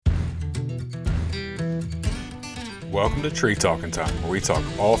Welcome to Tree Talking Time, where we talk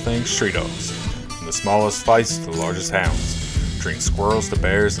all things tree dogs, from the smallest feists to the largest hounds, treating squirrels to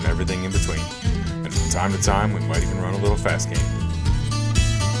bears and everything in between. And from time to time, we might even run a little fast game.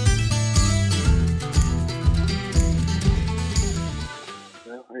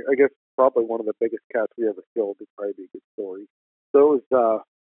 Well, I guess probably one of the biggest cats we ever killed would probably be a good story. So it was,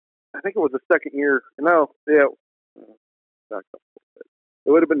 I think it was the second year. Back up a little bit.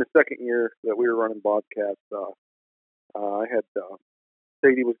 It would have been the second year that we were running bobcats. I had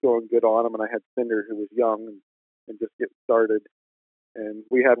Sadie was going good on them, and I had Cinder, who was young and just getting started. And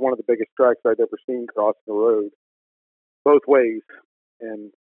we had one of the biggest tracks I'd ever seen crossing the road, both ways.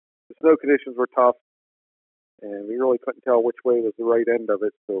 And the snow conditions were tough, and we really couldn't tell which way was the right end of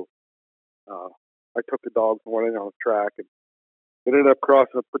it. So I took the dogs and went in on the track, and ended up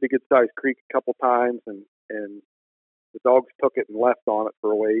crossing a pretty good-sized creek a couple times, and the dogs took it and left on it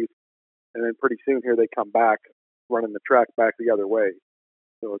for a ways. And then pretty soon here they come back, running the track back the other way.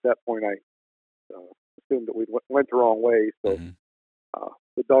 So at that point I assumed that we went the wrong way. So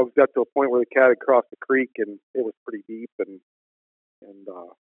the dogs got to a point where the cat had crossed the creek, and it was pretty deep, and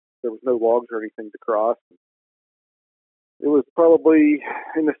there was no logs or anything to cross. It was probably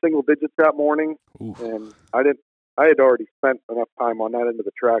in the single digits that morning. Oof. And I had already spent enough time on that end of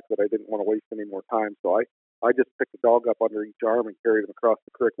the track that I didn't want to waste any more time. So I just picked the dog up under each arm and carried him across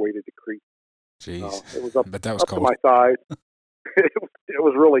the creek, waded the creek. Jeez. It was up that was cold. to my thighs. It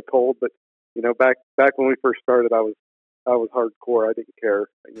was really cold, but back when we first started, I was hardcore. I didn't care.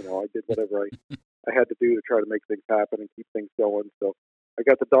 I did whatever I had to do to try to make things happen and keep things going. So I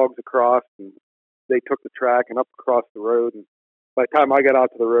got the dogs across, and they took the track and up across the road. And by the time I got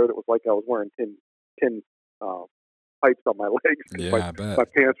out to the road, it was like I was wearing tin pipes on my legs. Yeah, I bet. My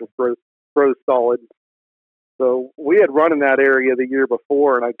pants were froze solid. So we had run in that area the year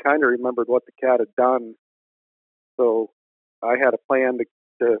before, and I kind of remembered what the cat had done. So I had a plan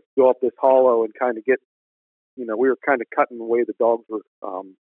to go up this hollow and kind of get, we were kind of cutting the way the dogs were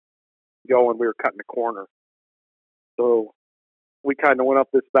going. We were cutting a corner. So we kind of went up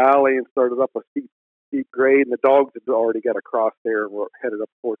this valley and started up a steep grade, and the dogs had already got across there and were headed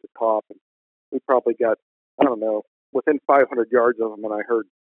up towards the top. And we probably got, within 500 yards of them, and I heard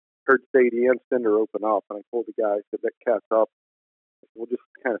Sadie and Cinder open up, and I told the guy, I said, that cat's up. We'll just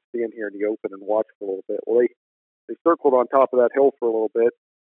kind of stand here in the open and watch for a little bit. Well, they circled on top of that hill for a little bit,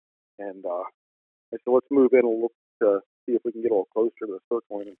 and I said, let's move in a little to see if we can get a little closer to the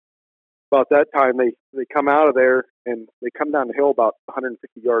circling. And about that time, they come out of there, and they come down the hill about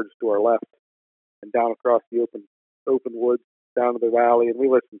 150 yards to our left and down across the open woods down to the valley, and we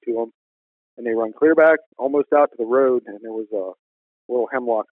listened to them. And they run clear back, almost out to the road, and there was a little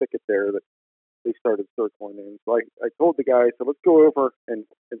hemlock thicket there that they started circling in. So I told the guy, so let's go over and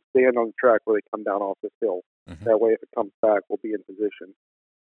stand on the track where they come down off this hill. Mm-hmm. That way, if it comes back, we'll be in position.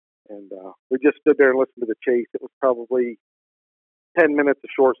 And we just stood there and listened to the chase. It was probably 10 minutes of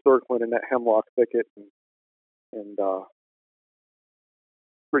short circling in that hemlock thicket. And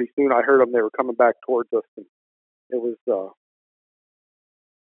pretty soon I heard them. They were coming back towards us. And it was, the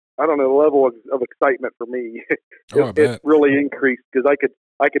level of excitement for me. It really increased because I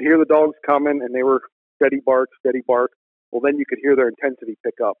could hear the dogs coming, and they were steady bark. Well, then you could hear their intensity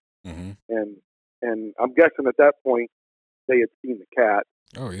pick up. Mm-hmm. And I'm guessing at that point they had seen the cat.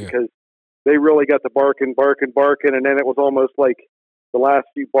 Oh, yeah. Because they really got the barking, and then it was almost like the last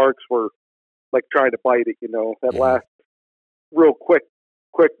few barks were like trying to bite it, that last real quick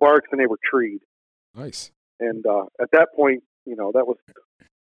barks, and they were treed. Nice. And at that point, I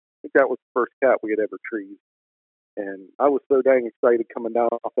think that was the first cat we had ever treed. And I was so dang excited coming down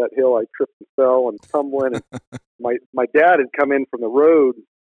off that hill. I tripped and fell and tumbling. And my dad had come in from the road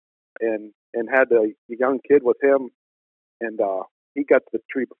and had a young kid with him. And he got to the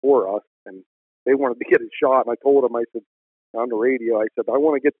tree before us, and they wanted to get a shot. And I told him, I said, on the radio, I said, I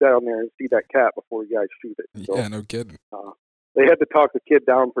want to get down there and see that cat before you guys shoot it. So, yeah, no kidding. They had to talk the kid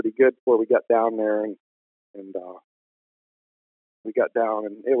down pretty good before we got down there, and we got down,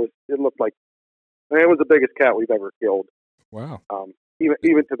 and it looked like it was the biggest cat we've ever killed. Wow. Even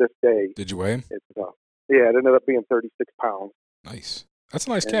to this day. Did you weigh him? It ended up being 36 pounds. Nice. That's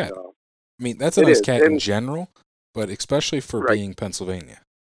a nice cat. That's a nice cat in general, but especially for being Pennsylvania.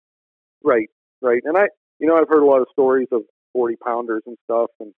 Right. And I've heard a lot of stories of 40-pounders and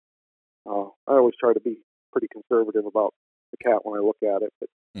stuff, and I always try to be pretty conservative about the cat when I look at it.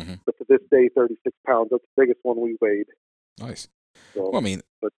 But to this day, 36 pounds, that's the biggest one we weighed. Nice. So, well,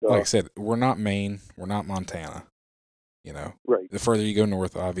 like I said, we're not Maine, we're not Montana. Right. The further you go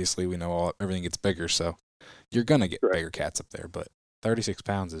north, obviously, we know everything gets bigger, so you're going to get bigger cats up there. But 36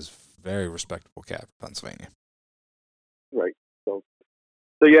 pounds is very respectable cat for Pennsylvania. Right. So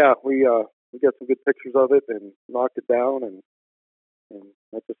yeah, we got some good pictures of it and knocked it down, and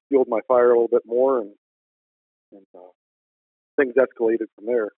that just fueled my fire a little bit more, and things escalated from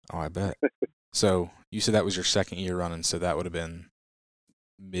there. Oh, I bet. So you said that was your second year running, so that would have been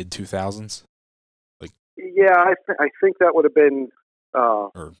mid 2000s, like, Yeah, I think that would have been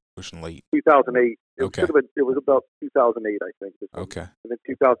or pushing late. 2008. Okay. It was about 2008, I think. Okay. And then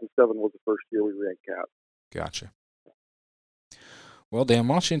 2007 was the first year we ran cats. Gotcha. Well, Dan,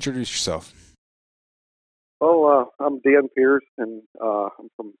 why don't you introduce yourself? Well, I'm Dan Pierce, and I'm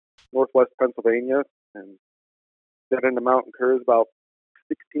from Northwest Pennsylvania, and got into mountain curs about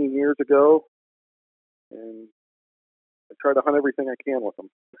 16 years ago, and I try to hunt everything I can with them.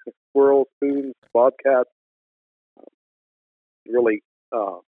 Squirrels, coons, bobcats. Really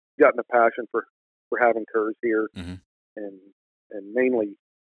gotten a passion for having curs here, Mm-hmm. and mainly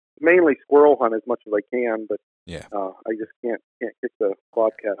squirrel hunt as much as I can, but Yeah. I just can't kick the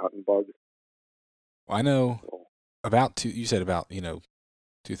bobcat hunting bug. Well, I know about you said about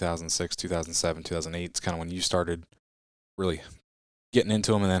 2006, 2007, 2008. It's kind of when you started really getting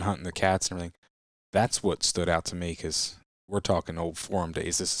into them and then hunting the cats and everything. That's what stood out to me because we're talking old forum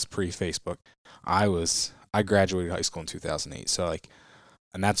days. This is pre-Facebook. I graduated high school in 2008, so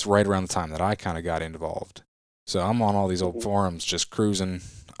and that's right around the time that I kind of got involved. So I'm on all these old forums just cruising.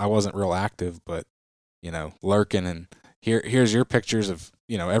 I wasn't real active, but lurking, and here's your pictures of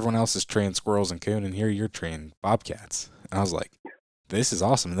everyone else is training squirrels and coon, and here you're training bobcats. And I was like, this is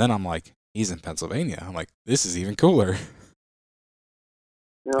awesome. And then I'm like, he's in Pennsylvania. I'm like, this is even cooler.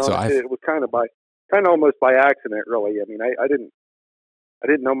 So It was kind of almost by accident, really. I mean, I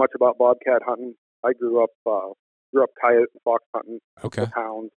didn't know much about bobcat hunting. I grew up coyote and fox hunting okay. with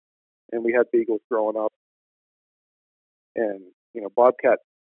hounds, and we had beagles growing up. And bobcat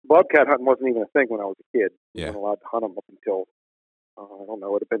hunting wasn't even a thing when I was a kid. We weren't allowed to hunt them up until I don't know,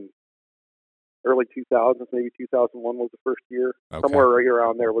 it would have been early 2000s, maybe 2001 was the first year. Okay. Somewhere right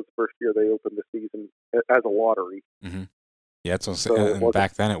around there was the first year they opened the season as a lottery. Mm-hmm. Yeah, that's what I'm saying. And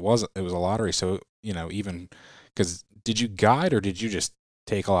back then it was a lottery. So even because did you guide or did you just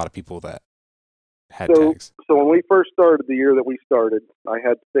take a lot of people that had tags? So when we first started, the year that we started, I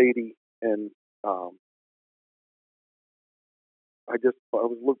had Sadie, and I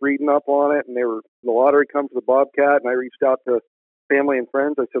was reading up on it, and the lottery comes to the bobcat, and I reached out to family and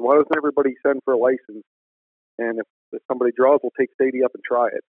friends. I said, why doesn't everybody send for a license? And if somebody draws, we'll take Sadie up and try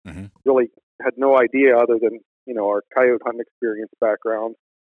it. Mm-hmm. Really had no idea other than our coyote hunting experience background.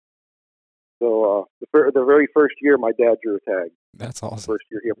 So the very first year, my dad drew a tag. That's awesome. The first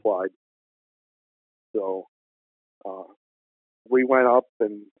year he applied. So we went up,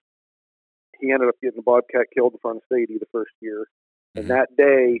 and he ended up getting the bobcat killed in front of Sadie the first year. And that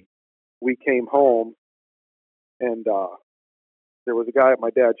day, we came home, and there was a guy at my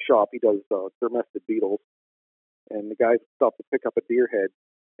dad's shop. He does domestic beetles, and the guy stopped to pick up a deer head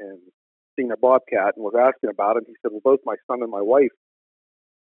and seen a bobcat and was asking about it. He said, well, both my son and my wife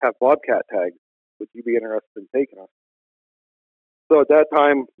have bobcat tags. Would you be interested in taking us? So at that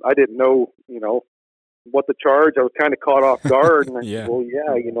time, I didn't know, what to charge. I was kind of caught off guard, and I said, well,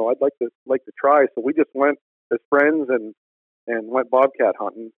 yeah, I'd like to try. So we just went as friends and went bobcat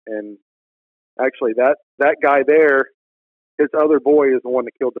hunting. And actually, that guy there, his other boy is the one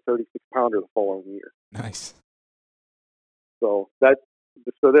that killed the 36-pounder the following year. Nice. So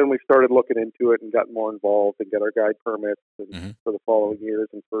then we started looking into it and got more involved and got our guide permits for the following years.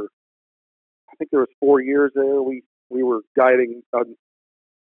 And for, I think there was 4 years there, we were guiding, and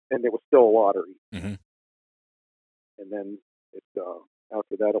it was still a lottery. Mm-hmm. And then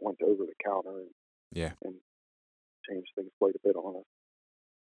after that, it went to over the counter and changed things quite a bit on us.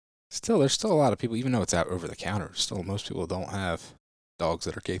 Still, there's still a lot of people, even though it's out over the counter, still most people don't have dogs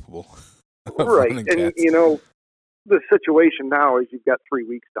that are capable of running cats. And the situation now is you've got 3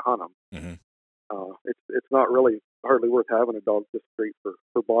 weeks to hunt them. Mm-hmm. It's not really hardly worth having a dog just straight for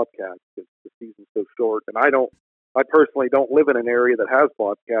bobcats because the season's so short. And I personally don't live in an area that has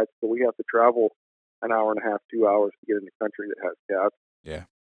bobcats, so we have to travel an hour and a half, 2 hours to get in the country that has cats. Yeah.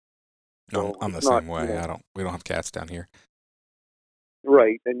 So I'm the same way. We don't have cats down here.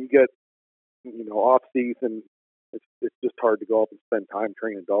 Right, and you get off season. It's just hard to go up and spend time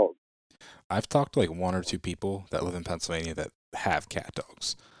training dogs. I've talked to like 1 or 2 people that live in Pennsylvania that have cat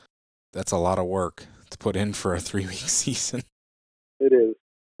dogs. That's a lot of work to put in for a 3-week season. It is,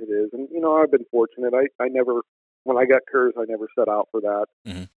 and I've been fortunate. I never, when I got curs, I never set out for that.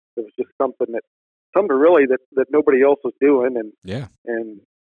 Mm-hmm. It was just something really that nobody else was doing, and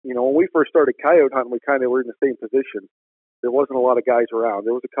when we first started coyote hunting, we kind of were in the same position. There wasn't a lot of guys around.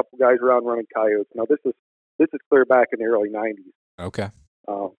 There was a couple guys around running coyotes. Now this is this is clear back in the early '90s Okay.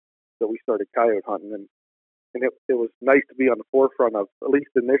 that we started coyote hunting, and it was nice to be on the forefront of, at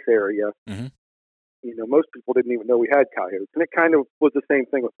least in this area. Mm-hmm. Most people didn't even know we had coyotes, and it kind of was the same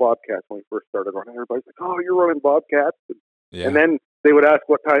thing with bobcats when we first started running. Everybody's like, "Oh, you're running bobcats," Yeah. and then they would ask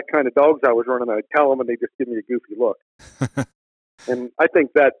what kind of dogs I was running, and I'd tell them, and they just give me a goofy look. And I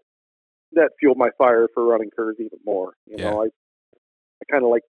think that fueled my fire for running curs even more. Yeah. I kind of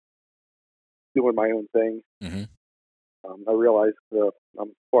like doing my own thing. Mm-hmm. I realized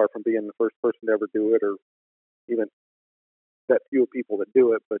I'm far from being the first person to ever do it, or even that few people that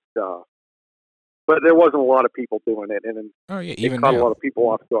do it. But there wasn't a lot of people doing it, and Oh yeah, it even caught a now, lot of people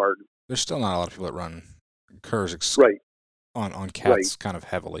off guard. there's still not a lot of people that run curs Right. on cats Right. kind of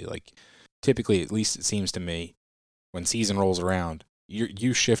heavily. Like typically, at least it seems to me, when season rolls around,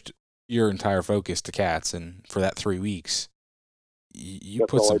 you shift your entire focus to cats, and for that 3 weeks, you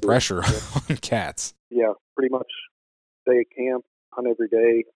That's put all I some do. pressure Yeah. on cats. Yeah, pretty much stay at camp, hunt every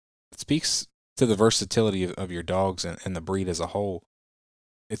day. It speaks to the versatility of your dogs and the breed as a whole.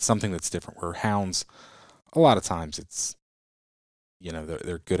 It's something that's different. Where hounds, a lot of times, it's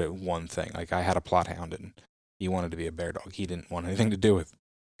they're good at one thing. Like I had a plot hound, and he wanted to be a bear dog. He didn't want anything to do with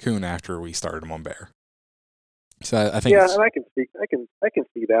coon after we started him on bear. So I think Yeah, and I can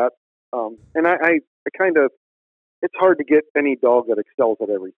see that. And I kind of, it's hard to get any dog that excels at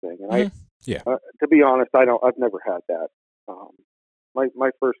everything. And yeah. to be honest, I've never had that. My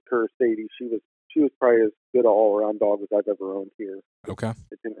first cur, Sadie, she was probably as good an all around dog as I've ever owned here. Okay.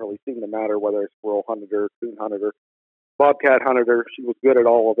 It didn't really seem to matter whether I squirrel hunted her, coon hunted her, bobcat hunted her. She was good at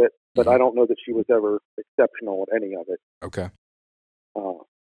all of it, but I don't know that she was ever exceptional at any of it. Okay.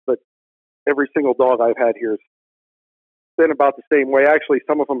 But every single dog I've had here has been about the same way. Actually,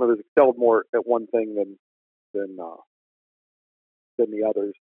 some of them have excelled more at one thing than the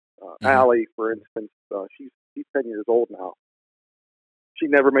others. Allie, for instance, she's 10 years old now. She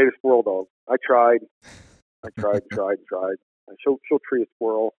never made a squirrel dog. I tried. She'll tree a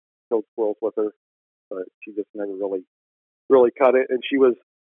squirrel, killed squirrels with her, but she just never really cut it. And she was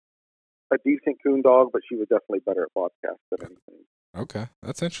a decent coon dog, but she was definitely better at bobcats than anything. Okay,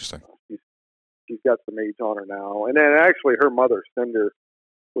 that's interesting. She's got some age on her now, and then actually her mother, Cinder,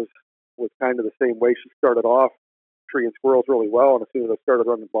 was kind of the same way. She started off treeing squirrels really well, and as soon as I started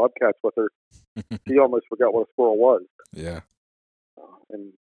running bobcats with her, she almost forgot what a squirrel was. Yeah.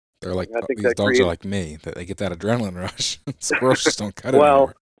 And they're like, I think these dogs are like me, that they get that adrenaline rush. Squirrels just don't cut it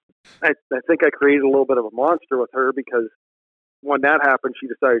well, anymore. I think I created a little bit of a monster with her, because when that happened, she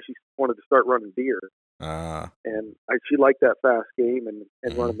decided she wanted to start running deer. And she liked that fast game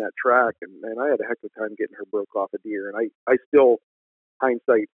and running that track. And I had a heck of a time getting her broke off a deer. And I still,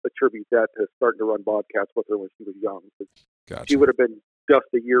 hindsight, attribute that to starting to run bobcats with her when she was young. Gotcha. She would have been just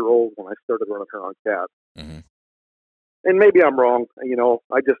a year old when I started running her on cats. Mm-hmm. And maybe I'm wrong.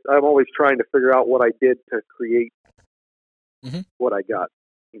 I'm always trying to figure out what I did to create what I got.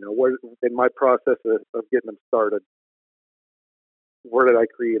 Where in my process of getting them started, where did I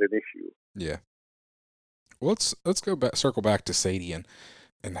create an issue? Yeah. Well, let's go back, circle back to Sadie, and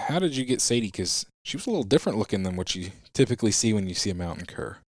how did you get Sadie? Because she was a little different looking than what you typically see when you see a mountain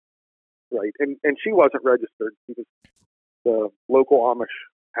cur. Right, and she wasn't registered. She was the local Amish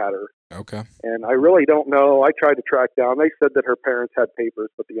had her. Okay. And I really don't know. I tried to track down. They said that her parents had papers,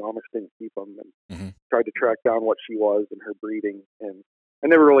 but the Amish didn't keep them. And tried to track down what she was and her breeding, and I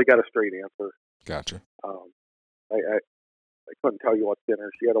never really got a straight answer. Gotcha. I couldn't tell you what's in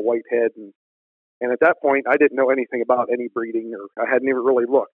her. She had a white head, and at that point, I didn't know anything about any breeding, or I hadn't even really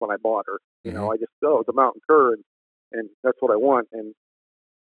looked when I bought her. I just it's a mountain cur, and that's what I want.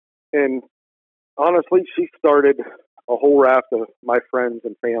 And honestly, she started a whole raft of my friends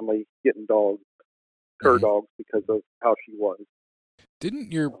and family getting dogs, cur dogs, because of how she was.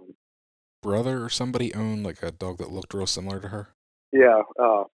 Didn't your brother or somebody own like a dog that looked real similar to her? Yeah,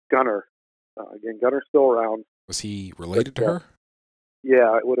 Gunner. Again, Gunner's still around. Was he related to her?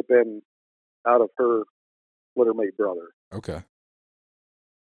 Yeah, it would have been out of her litter-mate brother. Okay.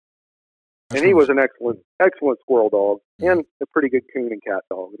 And he was an excellent squirrel dog, and a pretty good coon and cat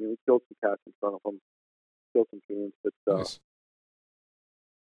dog. I mean, we killed some cats in front of him, killed some coons. But, nice.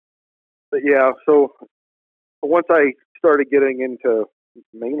 but yeah, so once I started getting into,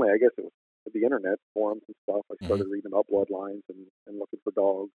 mainly, I guess it was the internet forums and stuff, I started reading about bloodlines and looking for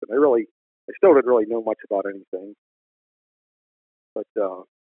dogs. And I still didn't really know much about anything. But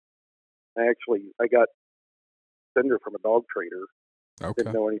I got Cinder from a dog trader. Okay.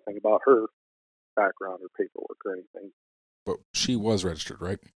 Didn't know anything about her background or paperwork or anything. But she was registered,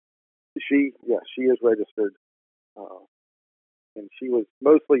 right? She is registered. And she was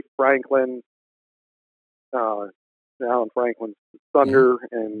mostly Franklin, Alan Franklin's Mhm. Thunder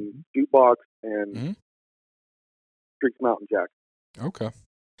and Jukebox and Mhm. Streaks Mountain Jack. Okay.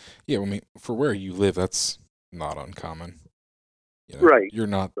 Yeah, well, I mean, for where you live, that's not uncommon. Right, You're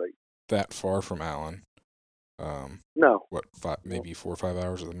not right. that far from Allen. Um, No, what, no. maybe 4 or 5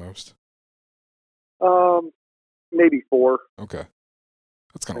 hours at the most? Um, maybe 4. Okay.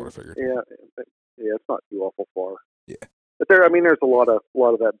 That's kind of what I figured. Yeah, yeah. It's not too awful far. Yeah. But there's a lot of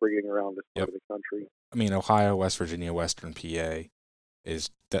that breeding around this part Yep. of the country. I mean, Ohio, West Virginia, Western PA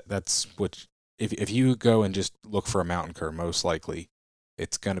that's what if you go and just look for a mountain cur, most likely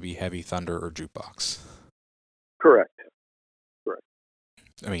it's going to be heavy thunder or jukebox. Correct. Correct.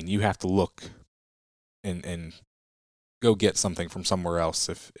 I mean, you have to look and go get something from somewhere else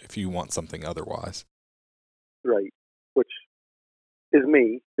if you want something otherwise. Right. Which is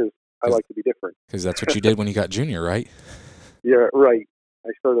me because I like to be different. Because that's what you did when you got Junior, right? Yeah. Right. I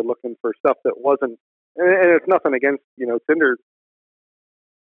started looking for stuff that wasn't, and it's nothing against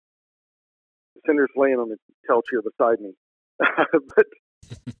Cinder's laying on the couch here beside me, but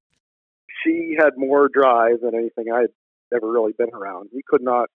she had more drive than anything I'd ever really been around. You could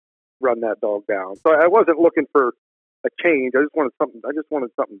not run that dog down. So I wasn't looking for a change. I just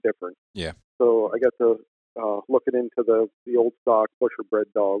wanted something different. Yeah. So I got to looking into the old stock pusher bred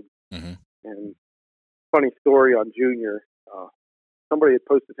dogs. Mm-hmm. And funny story on Junior. Somebody had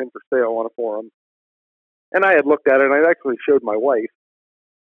posted him for sale on a forum, and I had looked at it. And I actually showed my wife,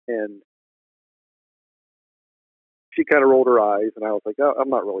 and she kind of rolled her eyes, and I was like, "Oh, I'm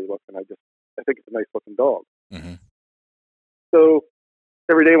not really looking. I think it's a nice looking dog." Mm-hmm. So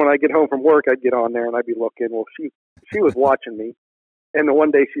every day when I get home from work, I'd get on there and I'd be looking. Well, she was watching me, and the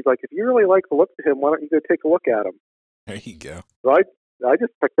one day she's like, "If you really like the look of him, why don't you go take a look at him?" There you go. So I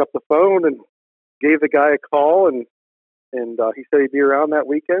just picked up the phone and gave the guy a call, and he said he'd be around that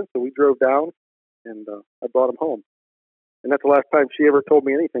weekend, so we drove down, and I brought him home. And that's the last time she ever told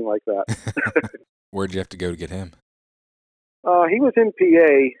me anything like that. Where'd you have to go to get him? He was in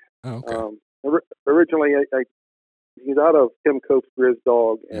PA. Oh, okay. Originally, he's out of Tim Cope's Grizz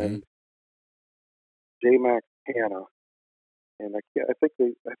Dog Mm-hmm. and J Max Hanna. And I think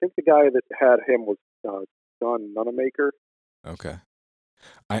the guy that had him was John Nunamaker. Okay.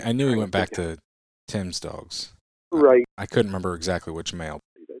 I knew he Trying to went think. back to Tim's dogs. Right. I couldn't remember exactly which male.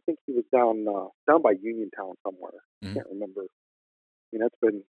 I think he was down by Uniontown somewhere. Mm-hmm. Can't remember. I mean, that's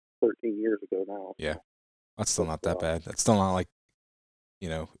been 13 years ago now. Yeah. So. That's still not that bad. That's still not like,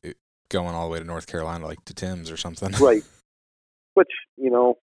 going all the way to North Carolina, like to Tim's or something. Right. Which,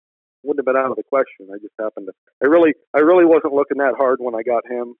 wouldn't have been out of the question. I just happened to. I really wasn't looking that hard when I got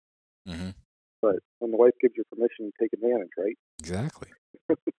him. Mm-hmm. But when the wife gives you permission, you take advantage, right? Exactly.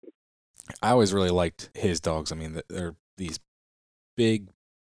 I always really liked his dogs. I mean, they're these big,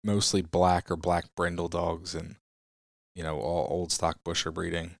 mostly black or black brindle dogs, and all old stock busher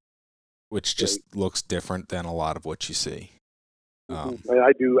breeding, which Right. just looks different than a lot of what you see.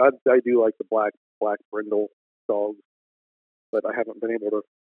 I do. I do like the black brindle dogs, but I haven't been able to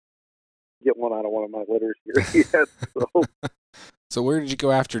get one out of one of my litters here yet. So where did you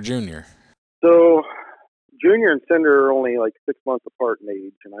go after Junior? So Junior and Cinder are only like 6 months apart in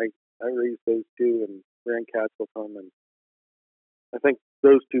age, and I raised those two and ran cats with them, and I think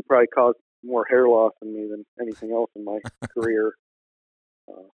those two probably caused more hair loss in me than anything else in my career.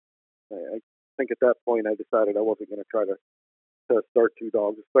 I think at that point I decided I wasn't going to try to start two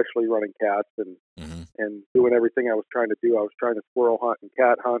dogs, especially running cats and Mm-hmm. and doing everything I was trying to do. I was trying to squirrel hunt and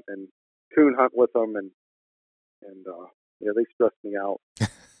cat hunt and coon hunt with them, and they stressed me out.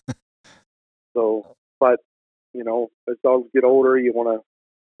 So, but as dogs get older, you want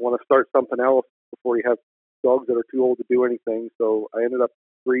to start something else before you have dogs that are too old to do anything. So I ended up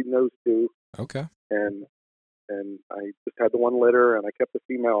breeding those two, Okay. and I just had the one litter, and I kept the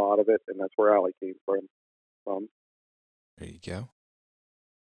female out of it, and that's where Allie came from. There you go.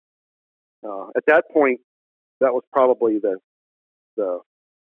 At that point, that was probably the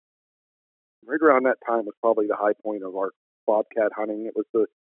right around that time was probably the high point of our bobcat hunting. It was the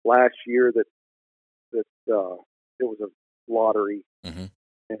last year that it was a lottery, Mm-hmm.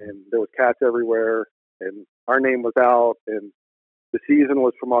 and there was cats everywhere, and our name was out, and the season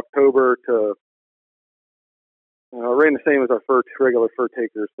was from October to ran the same as our regular fur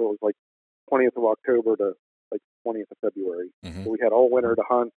takers, so it was like 20th of October to like 20th of February. Mm-hmm. So we had all winter to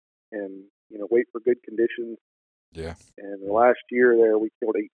hunt and wait for good conditions. Yeah. And the last year there, we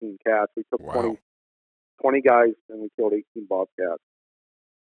killed 18 cats. We took Wow. 20 guys, and we killed 18 bobcats.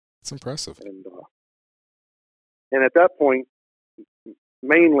 That's impressive. And at that point,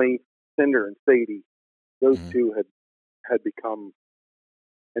 mainly Cinder and Sadie, those Mm-hmm. two had become,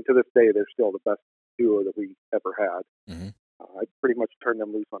 and to this day, they're still the best duo that we ever had. Mm-hmm. I pretty much turned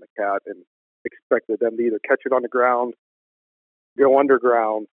them loose on a cat and expected them to either catch it on the ground, go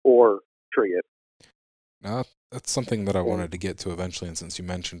underground, or tree it. Now, that's something that I And, wanted to get to eventually, and since you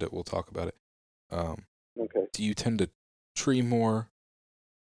mentioned it, we'll talk about it. okay. Do you tend to tree more,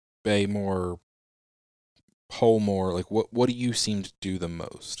 bay more, hole more? Like, what do you seem to do the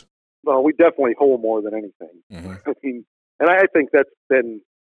most? Well, we definitely hole more than anything. Mm-hmm. I mean, and I think that's been,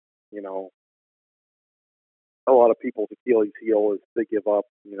 you know, a lot of people's Achilles heel is they give up.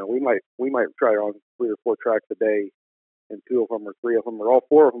 You know, we might try on 3 or 4 tracks a day, and 2 of them or 3 of them or all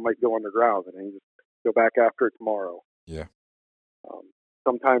 4 of them might go underground, and then you just go back after it tomorrow. Yeah. Um,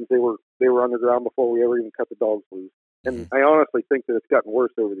 Sometimes they were underground before we ever even cut the dogs loose, and Mm-hmm. I honestly think that it's gotten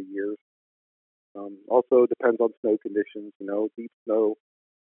worse over the years. Also, it depends on snow conditions. You know, deep snow,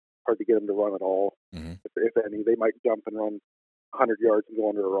 hard to get them to run at all. Mm-hmm. If any, they might jump and run 100 yards and go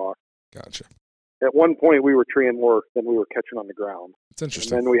under a rock. Gotcha. At one point, we were treeing more than we were catching on the ground. It's And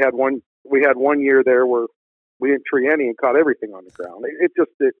interesting. then we had one year there where we didn't tree any and caught everything on the ground.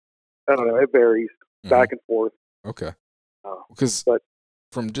 I don't know, it varies back and forth. Okay. Uh, Because but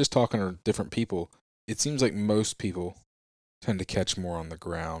from just talking to different people, it seems like most people tend to catch more on the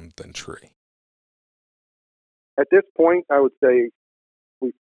ground than tree. at this point, I would say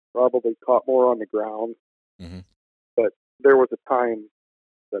we probably caught more on the ground. Mm-hmm. But there was a time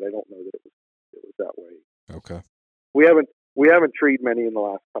that I don't know that it was that way. Okay. We haven't treed many in the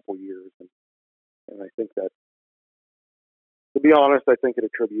last couple years, and I think that, to be honest, I think it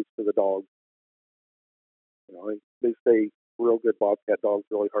attributes to the dogs. You know, they say real good bobcat dogs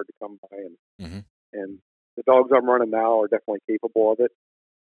really hard to come by, Mm-hmm. and the dogs I'm running now are definitely capable of it,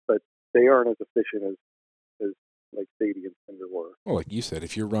 but they aren't as efficient as like Sadie and Cinder were. Well, like you said,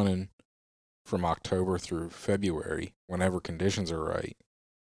 if you're running from October through February, whenever conditions are right,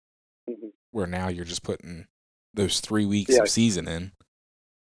 Mm-hmm. where now you're just putting those 3 weeks Yeah, of season in,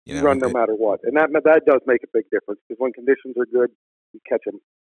 you you know, run no matter what, and that does make a big difference because when conditions are good, you catch them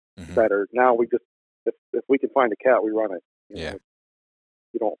mm-hmm. better. Now we just if we can find a cat, we run it. You Yeah.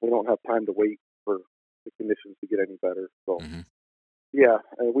 know, we don't have time to wait for the conditions to get any better. So Mm-hmm. yeah,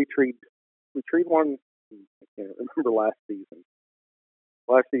 we treed one. I can't remember last season.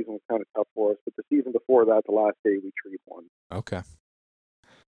 Last season was kind of tough for us, but the season before that, the last day we treed one. Okay.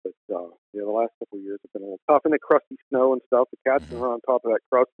 But the last couple of years have been a little tough, and the crusty snow and stuff. The cats Mm-hmm. can run on top of that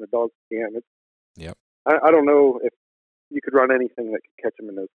crust, and the dogs can't. Yep. I don't know if you could run anything that could catch them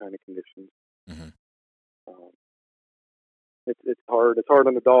in those kind of conditions. Mm-hmm. It's hard. It's hard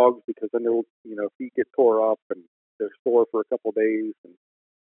on the dogs because then they'll, feet get tore up and they're sore for a couple of days, and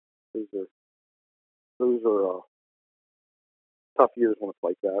those are tough years when it's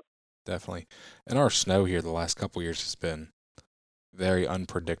like that. Definitely. And our snow here the last couple of years has been very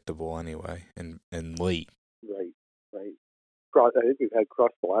unpredictable anyway, and late. Right. I think we've had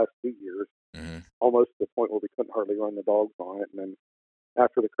crust the last 2 years, Mm-hmm. almost to the point where we couldn't hardly run the dogs on it. And then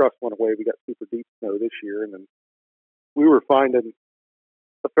after the crust went away, we got super deep snow this year, and then we were finding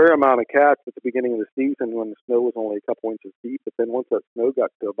a fair amount of cats at the beginning of the season when the snow was only a couple inches deep. But then once that snow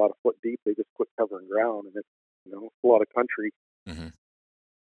got to about a foot deep, they just quit covering ground, and it's a lot of country. Mm-hmm.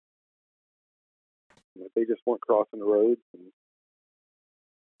 They just weren't crossing the roads, and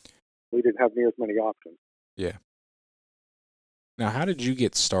we didn't have near as many options. Yeah. Now, how did you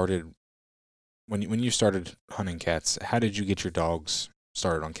get started when you started hunting cats? How did you get your dogs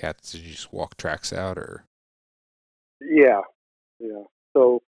started on cats? Did you just walk tracks out, or? Yeah.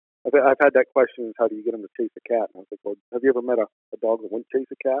 So I've had that question: how do you get them to chase a cat? And I was like, well, have you ever met a dog that wouldn't chase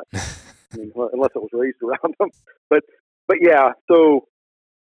a cat? I mean, unless it was raised around them. But yeah. So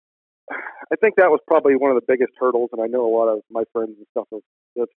I think that was probably one of the biggest hurdles, and I know a lot of my friends and stuff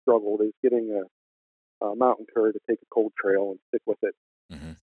have struggled is getting a mountain cur to take a cold trail and stick with it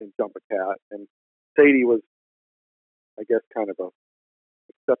Mm-hmm. and jump a cat. And Sadie was, I guess, kind of a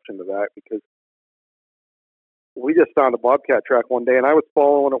exception to that because we just found a bobcat track one day, and I was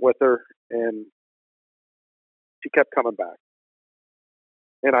following it with her, and she kept coming back.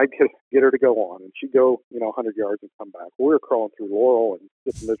 And I'd get her to go on, and she'd go, 100 yards and come back. We were crawling through Laurel and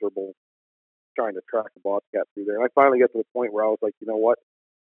just miserable trying to track a bobcat through there. And I finally got to the point where I was like, you know what?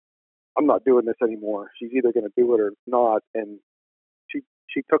 I'm not doing this anymore. She's either going to do it or not. And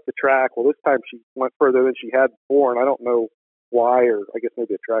she took the track. Well, this time she went further than she had before, and I don't know why, or I guess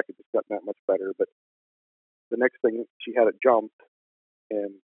maybe the track had just gotten that much better. But the next thing, she had it jumped,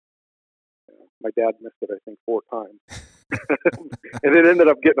 and my dad missed it, I think, 4 times. And it ended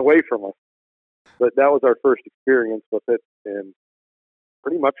up getting away from us. But that was our first experience with it, and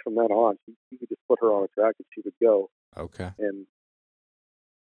pretty much from then on, you could just put her on a track and she would go. Okay. And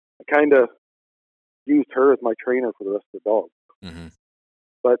I kind of used her as my trainer for the rest of the dogs. Mm-hmm.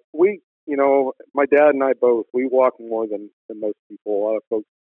 But we, my dad and I both, we walk more than most people. A lot of folks,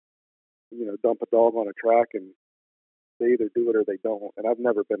 dump a dog on a track and they either do it or they don't. And I've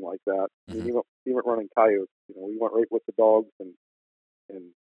never been like that. I mean, Mm-hmm. even running coyotes, we went right with the dogs, and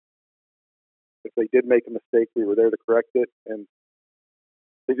if they did make a mistake, we were there to correct it. And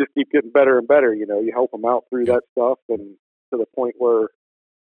they just keep getting better and better. You help them out through Yep. that stuff, and to the point where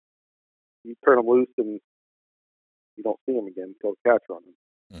you turn them loose and you don't see them again until the cat's running.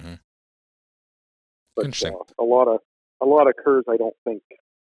 Mm-hmm. But Interesting. a lot of curs, I don't think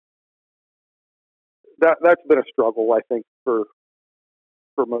that's been a struggle. I think for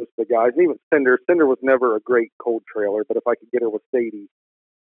most of the guys, even Cinder. Cinder was never a great cold trailer, but if I could get her with Sadie,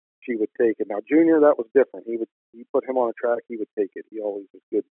 she would take it. Now Junior, that was different. You put him on a track, he would take it. He always was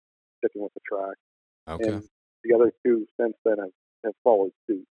good sticking with the track. Okay. And the other two since then have followed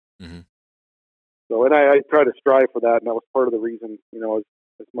suit. Mm-hmm. So, and I try to strive for that, and that was part of the reason,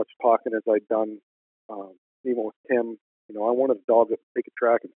 as much talking as I'd done, even with Tim, I wanted a dog that would take a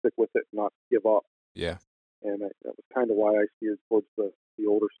track and stick with it and not give up. Yeah. And that was kind of why I steered towards the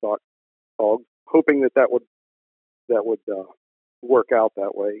older stock dogs, hoping that would work out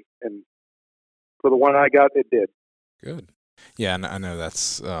that way. And for the one I got, it did. Good. Yeah, and I know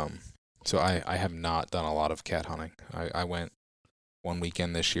that's so I have not done a lot of cat hunting. I went one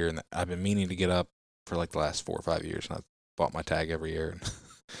weekend this year, and I've been meaning to get up for like the last 4 or 5 years, and I've bought my tag every year, and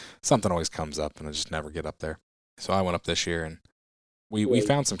something always comes up, and I just never get up there. So I went up this year, and we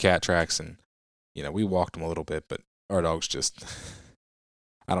found some cat tracks, and we walked them a little bit, but our dogs just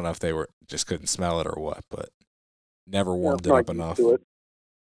I don't know if they just couldn't smell it or what, but never warmed it not up used enough. to it.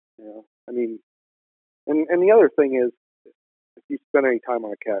 I mean, and the other thing is, if you spend any time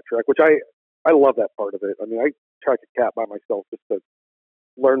on a cat track, which I love that part of it. I mean, I track a cat by myself just to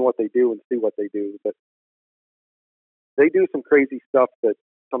learn what they do and see what they do, but they do some crazy stuff that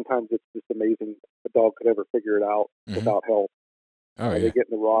sometimes it's just amazing a dog could ever figure it out without help. Oh, They yeah. get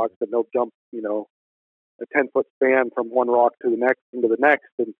in the rocks and they'll jump, a 10-foot span from one rock to the next into the next,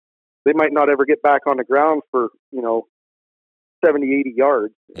 and they might not ever get back on the ground for 70, 80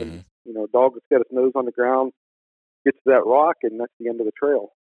 yards. And a dog that's got his nose on the ground gets to that rock, and that's the end of the trail.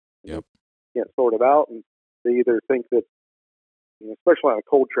 Yep. Can't sort it out, and they either think that, especially on a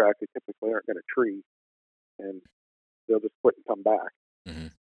cold track, they typically aren't going to tree, and they'll just quit and come back. Mm-hmm.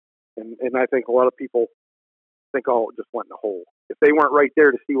 And I think a lot of people think, oh, it just went in a hole. If they weren't right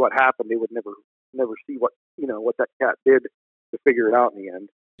there to see what happened, they would never see what that cat did to figure it out in the end.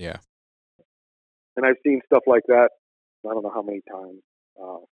 Yeah. And I've seen stuff like that. I don't know how many times.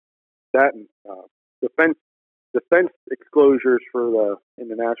 That and defense exclosures in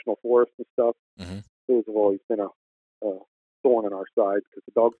the national forest and stuff. Mm-hmm. Those have always been a thorn in our side because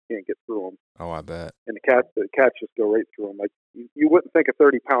the dogs can't get through them. Oh, I bet. And the cats just go right through them. Like you wouldn't think a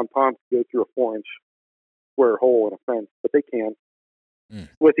 30-pound pom could go through a 4-inch square hole in a fence, but they can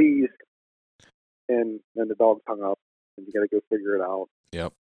with ease. And then the dog's hung up, and you got to go figure it out.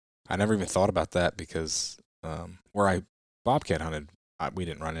 Yep. I never even thought about that because where I bobcat hunted, we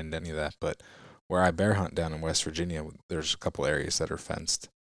didn't run into any of that. But where I bear hunt down in West Virginia, there's a couple areas that are fenced,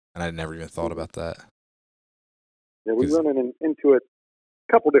 and I never even thought about that. Yeah, we run into it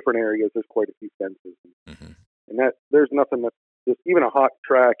a couple different areas. There's quite a few fences, and that there's nothing that just even a hot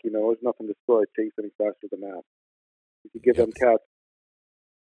track. There's nothing to destroy a chase any faster than that. If you give them cats,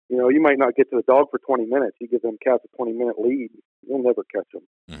 you might not get to the dog for 20 minutes. You give them cats a 20-minute lead, you'll never catch them.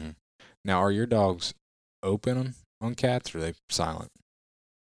 Mm-hmm. Now, are your dogs open on cats, or are they silent?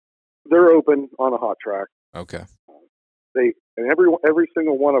 They're open on a hot track. Okay. And every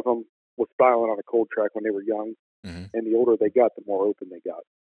single one of them was silent on a cold track when they were young, and the older they got, the more open they got.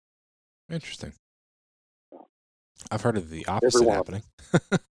 Interesting. I've heard of the opposite happening.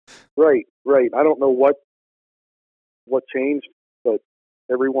 Right. I don't know what changed, but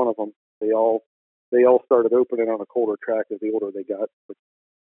every one of them, they all started opening on a colder track as the older they got. But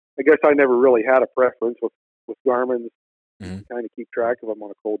I guess I never really had a preference with Garmin's. You kind of keep track of them on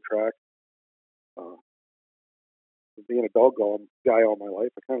a cold track. Being a dog guy all my life,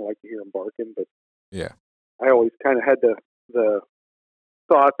 I kind of like to hear them barking, but yeah, I always kind of had the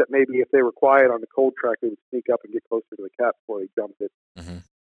thought that maybe if they were quiet on the cold track, they would sneak up and get closer to the cat before they jumped it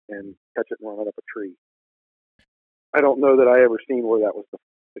and catch it and run it up a tree. I don't know that I ever seen where that was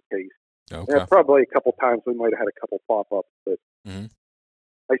the case. Okay. Probably a couple times we might have had a couple pop-ups, but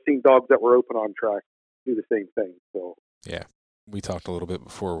I've seen dogs that were open on track do the same thing. So yeah, we talked a little bit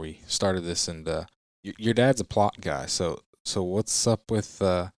before we started this, and your dad's a Plott guy. So what's up with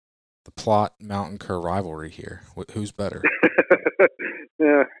the Plott Mountain Cur rivalry here? Who's better?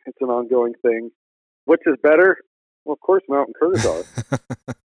 Yeah, it's an ongoing thing. Which is better? Well, of course, mountain curs are.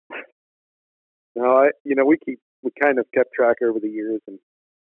 No, we kind of kept track over the years, and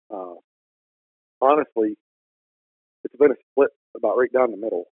uh, honestly, it's been a split about right down the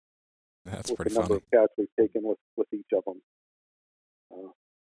middle That's with pretty the number funny. of cats we've taken with each of them. Uh,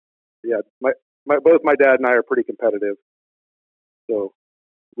 yeah, both my dad and I are pretty competitive, so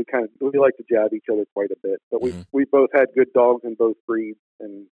we like to jab each other quite a bit. But Hmm. we both had good dogs in both breeds,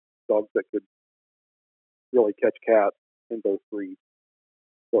 and dogs that could really catch cats in both breeds.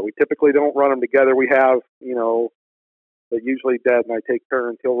 So we typically don't run them together. We have, but usually Dad and I take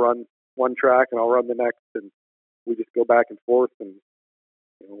turns. He'll run one track and I'll run the next, and we just go back and forth. And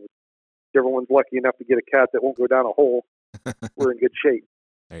whichever one's lucky enough to get a cat that won't go down a hole, we're in good shape.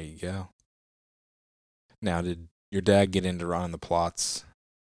 There you go. Now, did your dad get into running the plots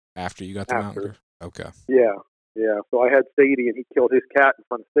after you got the mountain After, cur? Okay. yeah, yeah. So I had Sadie, and he killed his cat in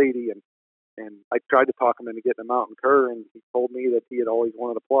front of Sadie, and I tried to talk him into getting a mountain cur, and he told me that he had always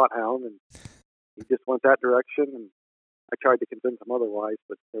wanted a plot hound, and he just went that direction. And I tried to convince him otherwise,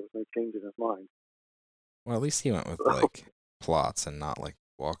 but there was no change in his mind. Well, at least he went with So, like plots and not like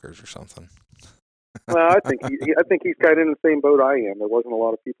walkers or something. well, I think he's kind of in the same boat I am. There wasn't a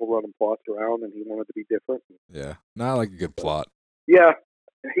lot of people running plots around, and he wanted to be different. Yeah. No, I like a good So, plot. yeah,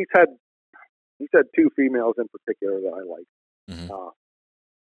 he's had two females in particular that I like. Hmm. Uh,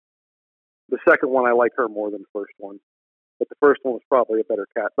 the second one I like her more than the first one, but the first one was probably a better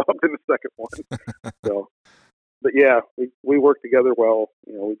cat dog than the second one. So, but yeah, we work together well.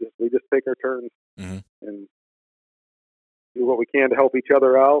 We just take our turns Hmm. and do what we can to help each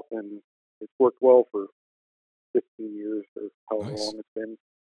other out, and it's worked well for 15 years or however Nice. long it's been.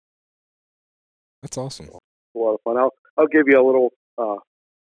 That's awesome. So, it's a lot of fun. I'll give you a little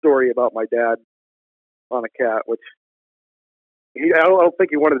story about my dad on a cat, which I don't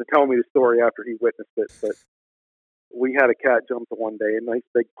think he wanted to tell me the story after he witnessed it, but we had a cat jump to one day, a nice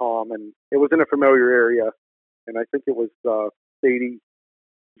big palm, and it was in a familiar area, and I think it was Sadie,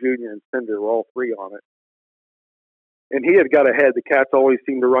 Junior, and Cinder were all three on it. And he had got ahead. The cats always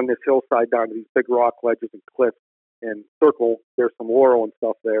seem to run this hillside down to these big rock ledges and cliffs and circle. There's some laurel and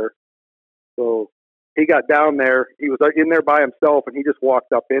stuff there. So he got down there. He was in there by himself, and he just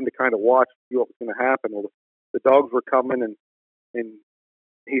walked up in to kind of watch, see what was going to happen. Well, the dogs were coming, and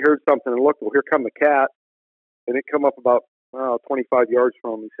he heard something and looked. Well, here come the cat, and it come up about 25 yards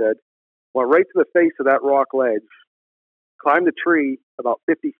from him. He said, went right to the face of that rock ledge, climbed the tree about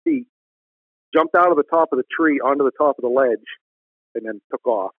 50 feet, jumped out of the top of the tree onto the top of the ledge, and then took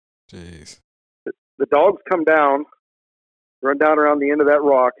off. Jeez. The dogs come down, run down around the end of that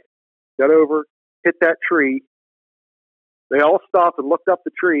rock, got over, hit that tree. They all stopped and looked up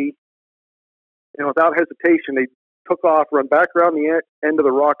the tree, and without hesitation, they took off, run back around the end of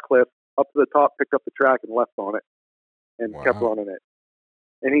the rock cliff, up to the top, picked up the track, and left on it, and kept Wow. running it.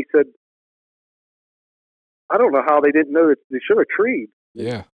 And he said, I don't know how they didn't know that they should have treed. I mean,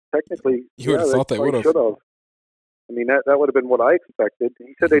 Yeah. technically, You would have they thought they would probably have. should have. I mean, that would have been what I expected.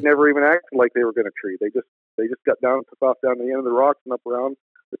 He said they never even acted like they were going to tree. They just got down, took off down the end of the rocks and up around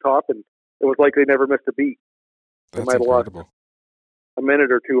the top, and it was like they never missed a beat. They That's might have lost incredible. a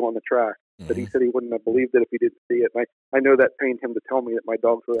minute or two on the track, but he Hmm. said he wouldn't have believed it if he didn't see it. And I know that pained him to tell me that my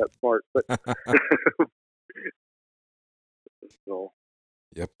dogs were that smart, but so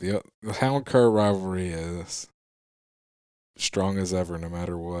Yep. The hound cur rivalry is strong as ever, no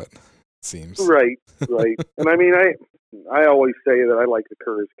matter what. It seems. right, right. And I mean, I always say that I like the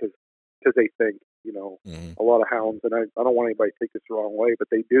curs because they think, Hmm. a lot of hounds, and I don't want anybody to take this the wrong way, but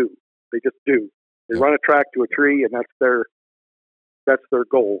they do. They just do. They Yep. run a track to a tree, and that's their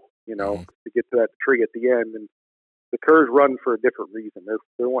goal, Hmm. to get to that tree at the end. And the curs run for a different reason.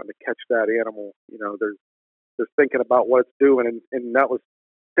 They're wanting to catch that animal. They're thinking about what it's doing, and that was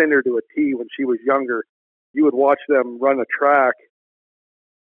Cinder to a T when she was younger. You would watch them run a track,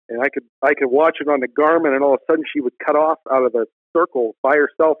 and I could watch it on the Garmin, and all of a sudden she would cut off out of the circle by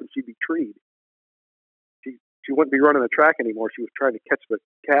herself, and she'd be treed. She wouldn't be running the track anymore. She was trying to catch the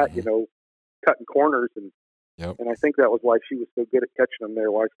cat, Hmm. cutting corners, and Yep. I think that was why she was so good at catching them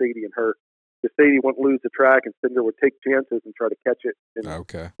there. Why Sadie and her, because Sadie wouldn't lose the track, and Cinder would take chances and try to catch it, and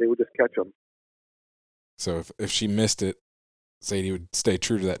Okay. they would just catch them. So if she missed it, Sadie would stay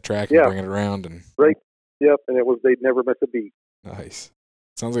true to that track and Yeah, bring it around. And right. Yep, and they'd never miss a beat. nice.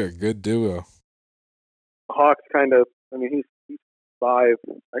 Sounds like a good duo. Hawk's kind of, I mean, he's 5,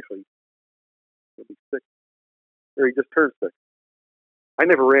 actually, he'll be 6, or he just turned 6. I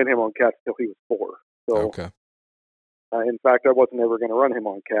never ran him on cats till he was 4. So, Okay. in fact, I wasn't ever going to run him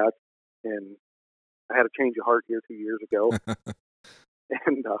on cats, and I had a change of heart here 2 years ago,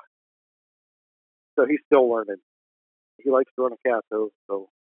 and So he's still learning. He likes to run a cat though, so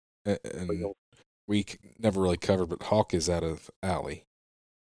And we never really covered, but Hawk is out of Alley.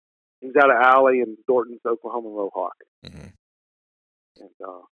 he's out of Alley in Dorton's Oklahoma Mohawk, Mm-hmm. and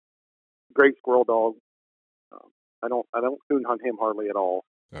great squirrel dog. I don't coon hunt him hardly at all,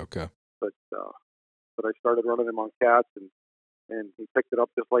 Okay. but I started running him on cats, and he picked it up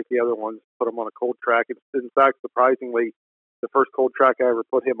just like the other ones. Put him on a cold track. It's, in fact, surprisingly, the first cold track I ever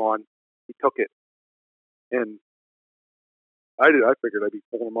put him on, he took it, and I figured I'd be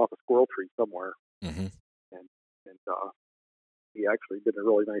pulling him off a squirrel tree somewhere, Mm-hmm. and he actually did a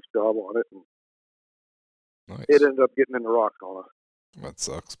really nice job on it. And Nice. it ended up getting in the rocks on us. That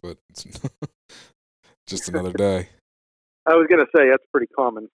sucks, but it's just another day. I was gonna say that's pretty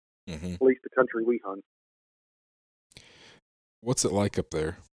common, Mm-hmm. at least the country we hunt. What's it like up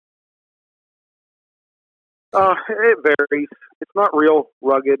there? It varies. It's not real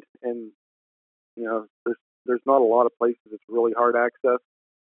rugged, and there's not a lot of places it's really hard access,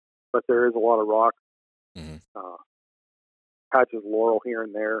 but there is a lot of rocks, Mm-hmm. patches of laurel here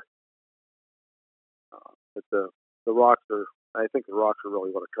and there. But the rocks are, I think the rocks are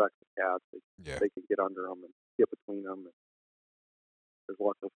really what attracts the cats. They can get under them and get between them. And there's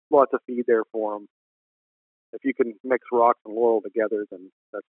lots of feed there for them. If you can mix rocks and laurel together, then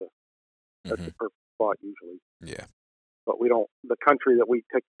that's the perfect spot usually. Yeah. But we don't. The country that we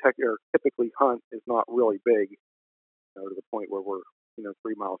typically hunt is not really big, to the point where we're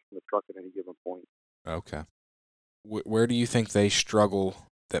 3 miles from the truck at any given point. Okay. Where do you think they struggle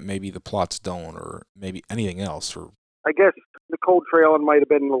that maybe the plots don't, or maybe anything else? Or I guess the cold trailing might have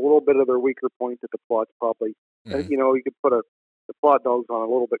been a little bit of their weaker point at the plots, probably. mm-hmm. You could put the plot dogs on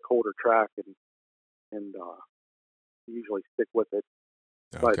a little bit colder track and usually stick with it.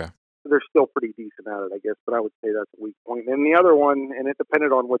 But Okay. they're still pretty decent at it, I guess. But I would say that's a weak point. And the other one, and it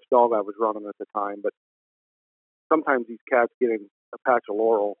depended on which dog I was running at the time, but sometimes these cats get in a patch of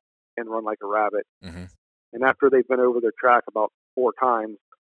laurel and run like a rabbit. Mm-hmm. And after they've been over their track about 4 times,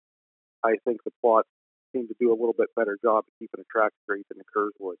 I think the plots seem to do a little bit better job of keeping the track straight than the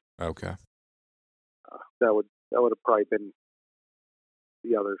curs would. Okay. That would have probably been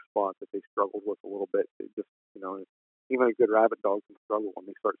the other spot that they struggled with a little bit. They just, even a good rabbit dog can struggle when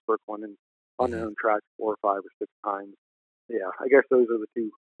they start circling and on their own tracks 4 or 5 or 6 times. Yeah, I guess those are the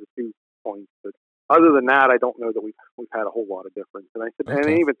two points. But other than that, I don't know that we've had a whole lot of difference. And I said,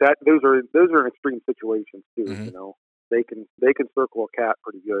 and even that those are extreme situations too. Mm-hmm. They can circle a cat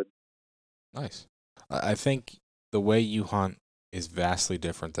pretty good. Nice. I think the way you hunt is vastly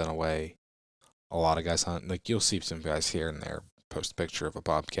different than a way a lot of guys hunt. Like, you'll see some guys here and there post a picture of a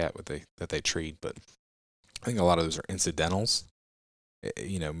bobcat that they treat, but I think a lot of those are incidentals.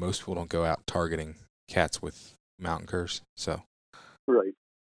 Most people don't go out targeting cats with mountain curs, so Right.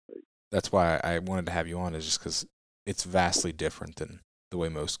 that's why I wanted to have you on, is just because it's vastly different than the way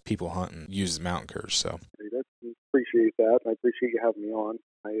most people hunt and use mountain curs. So I appreciate that. I appreciate you having me on.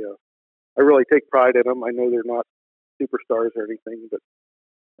 I really take pride in them. I know they're not superstars or anything, but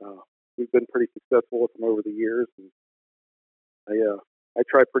we've been pretty successful with them over the years, and I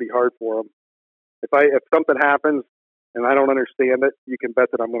try pretty hard for them. If something happens and I don't understand it, you can bet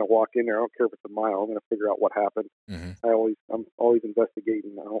that I'm going to walk in there. I don't care if it's a mile. I'm going to figure out what happened. mm-hmm. I'm always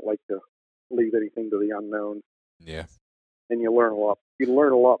investigating. I don't like to leave anything to the unknown. Yeah. And you learn a lot. You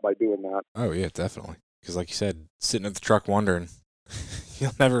learn a lot by doing that. Oh yeah, definitely. Because like you said, sitting at the truck wondering,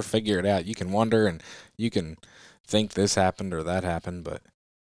 you'll never figure it out. You can wonder and you can think this happened or that happened, but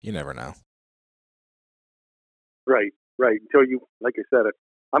you never know. Right. Until you, like I said,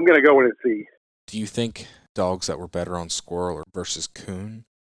 I'm going to go in and see. Do you think dogs that were better on squirrel or versus coon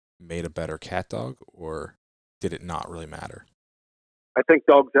made a better cat dog, or did it not really matter? I think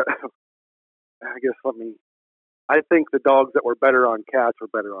dogs that, I think the dogs that were better on cats were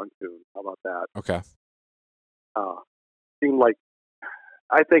better on coons. How about that? Okay.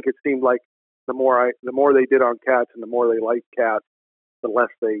 I think it seemed like the more they did on cats and the more they liked cats, the less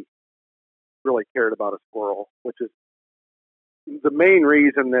they really cared about a squirrel, which is the main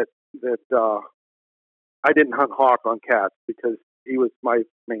reason that I didn't hunt Hawk on cats, because he was my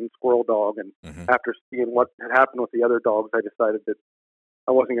main squirrel dog. And after seeing what had happened with the other dogs, I decided that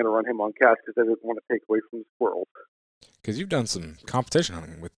I wasn't going to run him on cats because I didn't want to take away from the squirrels. Because you've done some competition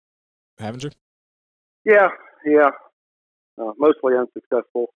hunting with, haven't you? Yeah. Mostly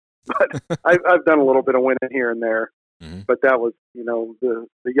unsuccessful, but I've done a little bit of winning here and there. Mm-hmm. But that was, the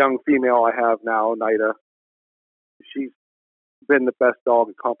young female I have now, Nida. She's been the best dog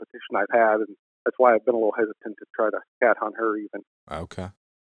in competition I've had, and that's why I've been a little hesitant to try to cat hunt her even. Okay.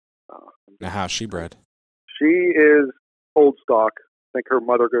 Now, how's she bred? She is old stock. I think her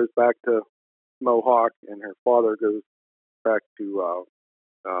mother goes back to Mohawk, and her father goes back to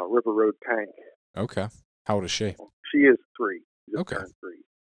River Road Tank. Okay. How old is she? She is 3. She just Okay. turned 3.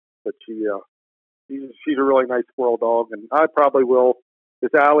 But she's a really nice squirrel dog, and I probably will.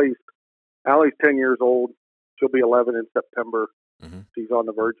 Because Allie's 10 years old. She'll be 11 in September. Mm-hmm. She's on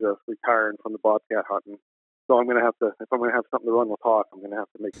the verge of retiring from the bobcat hunting. So I'm gonna have to, if I'm gonna have something to run with Hawk, I'm gonna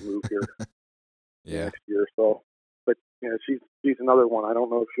have to make a move here next year. So, but she's another one. I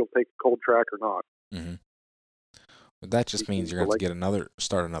don't know if she'll take a cold track or not. Mm-hmm. But that just means you're going to have to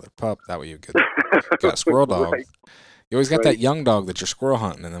start another pup. That way you got a squirrel dog. Right. You always got that young dog that you're squirrel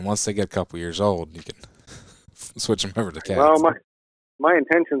hunting, and then once they get a couple years old, you can switch them over to cats. Well, my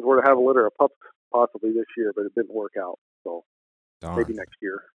intentions were to have a litter of pups possibly this year, but it didn't work out. So maybe next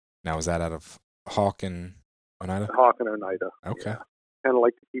year. Now, is that out of Hawk and Oneida? Hawk and Oneida. Okay. Yeah. Kind of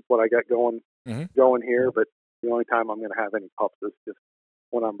like to keep what I got going here, but the only time I'm going to have any pups is just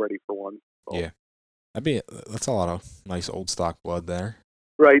when I'm ready for one. So. Yeah. That's a lot of nice old stock blood there.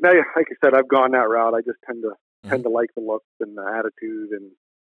 Right. Now, like I said, I've gone that route. I just tend to like the looks and the attitude and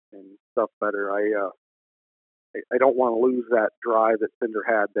stuff better. I don't want to lose that drive that Cinder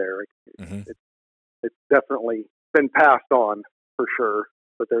had there. It's definitely been passed on for sure,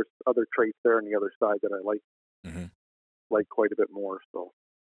 but there's other traits there on the other side that I like quite a bit more. So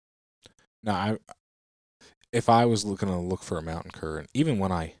now, if I was looking to look for a mountain cur, and even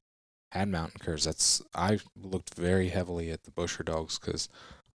when I had mountain curs, I looked very heavily at the Busher dogs because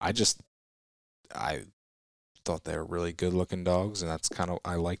I thought they were really good looking dogs, and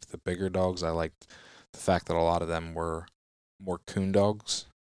I liked the bigger dogs. I liked the fact that a lot of them were more coon dogs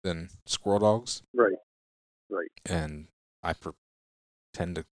than squirrel dogs. Right. And I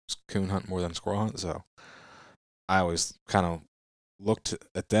tend to coon hunt more than squirrel hunt, so I always kind of looked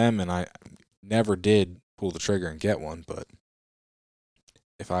at them, and I never did pull the trigger and get one, but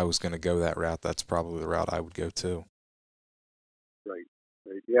if I was going to go that route, that's probably the route I would go too. Right.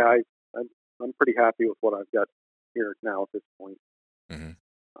 Yeah, I'm pretty happy with what I've got here now at this point.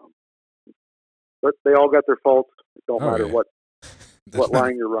 But they all got their faults. It don't matter what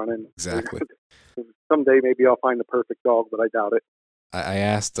line you're running. Exactly. Someday maybe I'll find the perfect dog, but I doubt it. I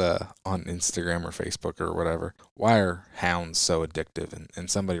asked on Instagram or Facebook or whatever, why are hounds so addictive? And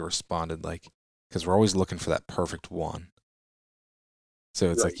somebody responded because we're always looking for that perfect one. So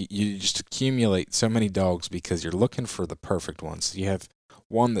it's like you just accumulate so many dogs because you're looking for the perfect one. So you have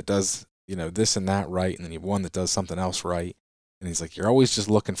one that does, this and that right, and then you have one that does something else right. And he's like, you're always just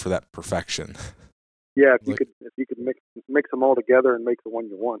looking for that perfection. Yeah, if you could mix them all together and make the one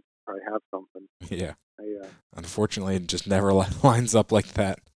you want, I have something. Yeah. Unfortunately, it just never lines up like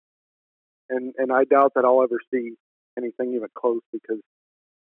that. And I doubt that I'll ever see anything even close because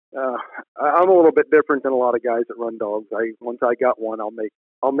I'm a little bit different than a lot of guys that run dogs. Once I got one,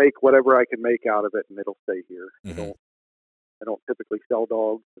 I'll make whatever I can make out of it, and it'll stay here. I don't typically sell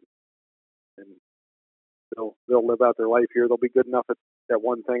dogs, and they'll live out their life here. They'll be good enough at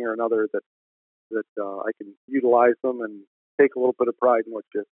one thing or another that I can utilize them and take a little bit of pride in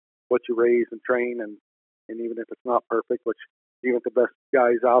what you raise and train, and even if it's not perfect, which even the best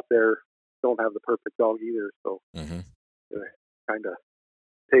guys out there don't have the perfect dog either. So kind of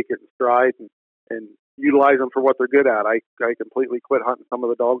take it in stride and utilize them for what they're good at. I completely quit hunting some of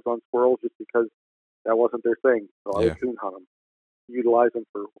the dogs on squirrels just because that wasn't their thing. So I would coon hunt them, utilize them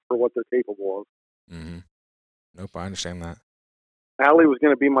for what they're capable of. Nope, I understand that. Allie was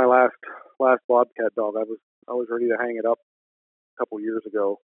going to be my last bobcat dog. I was ready to hang it up a couple years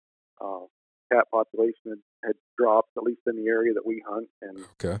ago. Cat population had dropped, at least in the area that we hunt, and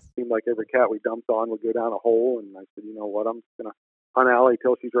it seemed like every cat we dumped on would go down a hole. And I said, you know what, I'm just going to hunt Allie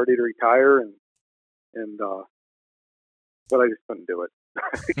till she's ready to retire, but I just couldn't do it.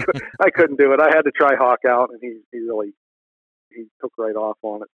 I couldn't do it. I had to try Hawk out, and he took right off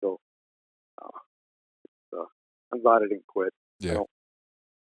on it. So I'm glad I didn't quit. Yeah.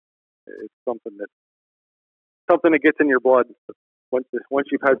 It's something that gets in your blood once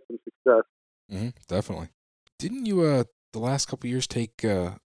you've had some success. Definitely. Didn't you the last couple of years take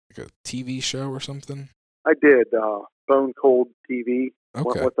a TV show or something? I did. Bone Cold TV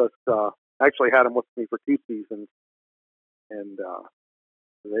went with us. Actually had them with me for 2 seasons, and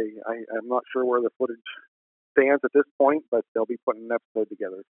I'm not sure where the footage stands at this point, but they'll be putting an episode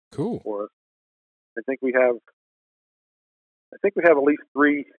together. Cool. For us. I think we have at least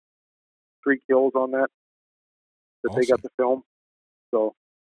three kills on that awesome. They got to film. So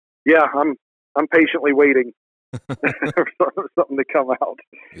yeah, I'm patiently waiting for something to come out.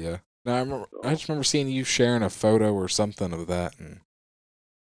 Yeah. No, I just remember seeing you sharing a photo or something of that, and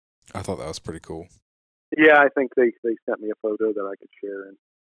I thought that was pretty cool. Yeah, I think they sent me a photo that I could share, and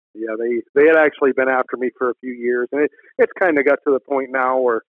Yeah, they had actually been after me for a few years, and it's kind of got to the point now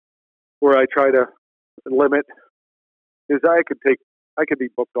where I try to limit, because I could be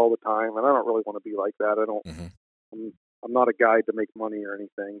booked all the time, and I don't really want to be like that. I don't. Hmm. I'm not a guy to make money or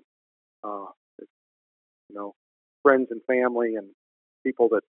anything. Uh, it's, you know, friends and family and people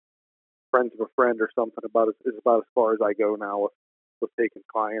that friends of a friend or something is about as far as I go now with taking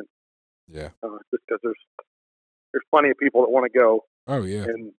clients. Yeah. Just because there's plenty of people that want to go, Oh yeah.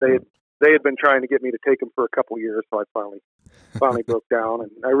 and they had been trying to get me to take them for a couple years, so I finally broke down,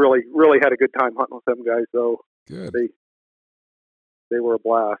 and I really had a good time hunting with them guys. Though Good. they they were a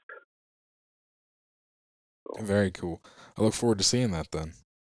blast. So Very cool. I look forward to seeing that then.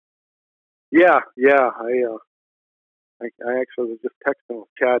 yeah, I actually was just texting with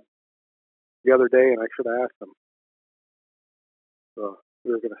Chad the other day, and I should have asked him. So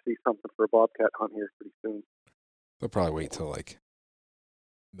we were going to see something for a bobcat hunt here pretty soon. They'll probably wait till like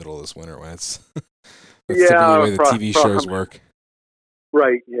middle of this winter when it's that's typically the Yeah, way the TV shows work.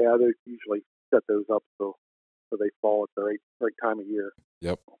 right. Yeah, they usually set those up so they fall at the right time of year.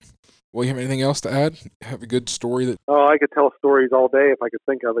 Yep. Well, you have anything else to add? Have a good story that Oh, I could tell stories all day if I could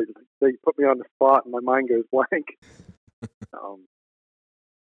think of it. They put me on the spot and my mind goes blank. Um,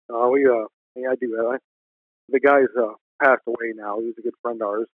 yeah, I do. The guy's passed away now. He was a good friend of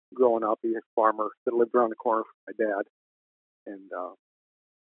ours growing up. He's a farmer that lived around the corner from my dad, and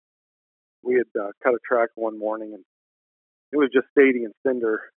we had cut a track one morning, and it was just Sadie and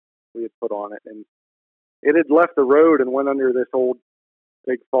Cinder we had put on it, and it had left the road and went under this old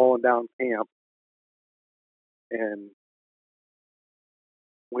big fallen down camp, and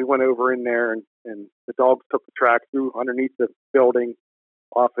we went over in there, and the dogs took the track through underneath the building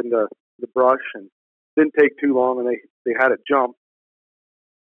off into the brush, and didn't take too long, and they had it jump,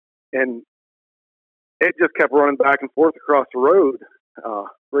 and it just kept running back and forth across the road,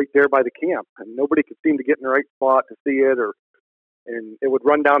 right there by the camp, and nobody could seem to get in the right spot to see it, and it would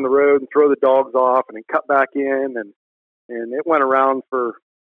run down the road and throw the dogs off, and then cut back in, and it went around for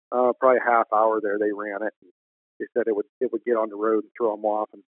probably a half hour there. They ran it. They said it would get on the road and throw them off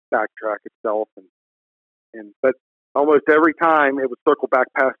and backtrack itself, and but almost every time it would circle back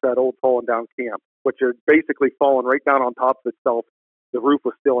past that old fallen down camp, which had basically fallen right down on top of itself. The roof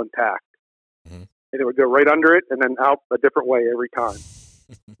was still intact, Mhm. and it would go right under it and then out a different way every time.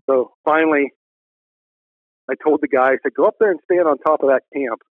 So finally, I told the guy, I said, go up there and stand on top of that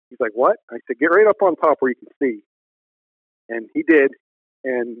camp. He's like, what? I said, get right up on top where you can see. And he did,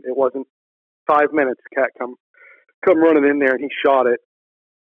 and it wasn't 5 minutes. Cat come running in there, and he shot it.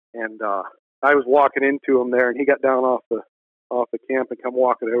 And I was walking into him there, and he got down off the camp and come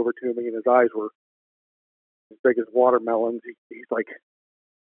walking over to me, and his eyes were as big as watermelons. He's like,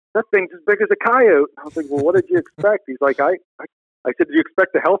 that thing's as big as a coyote. I was like, well, what did you expect? He's like, I said, did you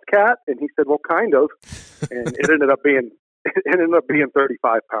expect a house cat? And he said, well, kind of. And it ended up being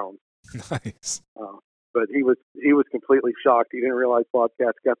 35 pounds. Nice. But he was completely shocked. He didn't realize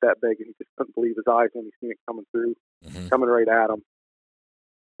bobcats got that big, and he just couldn't believe his eyes when he seen it coming through, coming right at him.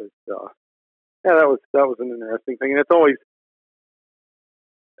 But yeah, that was an interesting thing. And it's always,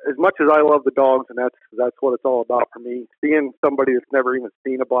 as much as I love the dogs, and that's what it's all about for me. Seeing somebody that's never even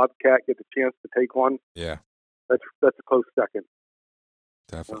seen a bobcat get the chance to take one, Yeah, that's a close second.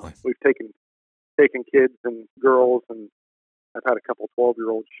 definitely. We've taken kids and girls, and I've had a couple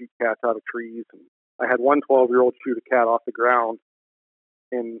 12-year-olds shoot cats out of trees, and I had one 12-year-old shoot a cat off the ground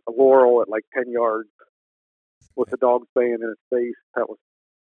in a laurel at like 10 yards with the dog baying in its face. That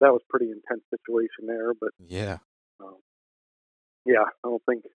was pretty intense situation there, but Yeah. yeah, I don't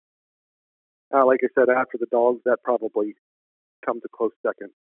think, like I said, after the dogs, that probably comes a close second.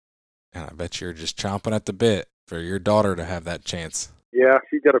 And I bet you're just chomping at the bit for your daughter to have that chance. Yeah,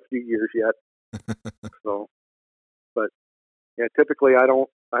 she's got a few years yet. So, but yeah, typically I don't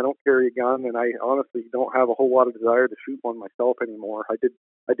carry a gun, and I honestly don't have a whole lot of desire to shoot one myself anymore. I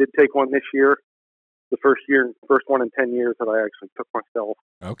did take one this year, the first one in 10 years that I actually took myself.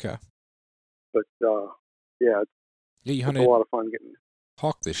 Okay. But yeah, Yeah, you it's a hunted lot of fun getting.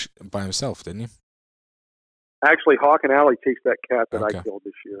 Hawk this by himself, didn't you? Actually, Hawk and Allie chased that cat that Okay. I killed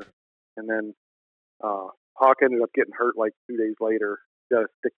this year, and then Hawk ended up getting hurt like 2 days later. Got a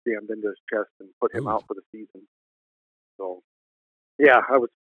stick jammed into his chest and put him Ooh. out for the season. So yeah,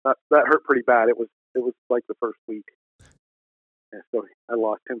 that hurt pretty bad. It was like the first week, and so I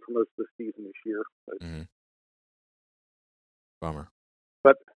lost him for most of the season this year. But, Bummer.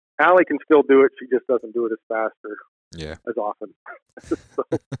 but Allie can still do it. She just doesn't do it as fast or Yeah. as often. So,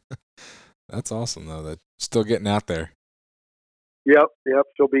 That's awesome though. That still getting out there. yep.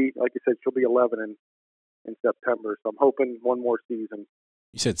 She'll be, like you said, she'll be 11 in September. So I'm hoping one more season.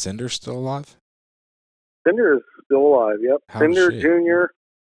 You said Cinder's still alive? Cinder is still alive. Yep. How old is Cinder she? Junior.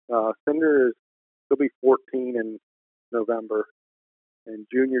 Cinder is he'll be 14 in November, and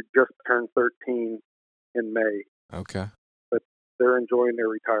Junior just turned 13 in May. Okay. But they're enjoying their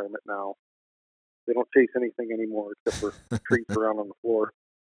retirement now. They don't chase anything anymore except for treats around on the floor.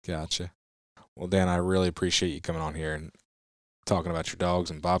 Gotcha. Well, Dan, I really appreciate you coming on here and talking about your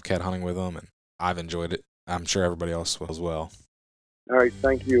dogs and bobcat hunting with them, and I've enjoyed it. I'm sure everybody else will as well. All right,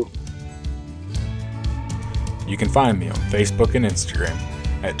 thank you. You can find me on Facebook and Instagram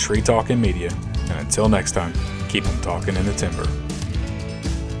at Tree Talkin' Media, and until next time, keep them talking in the timber.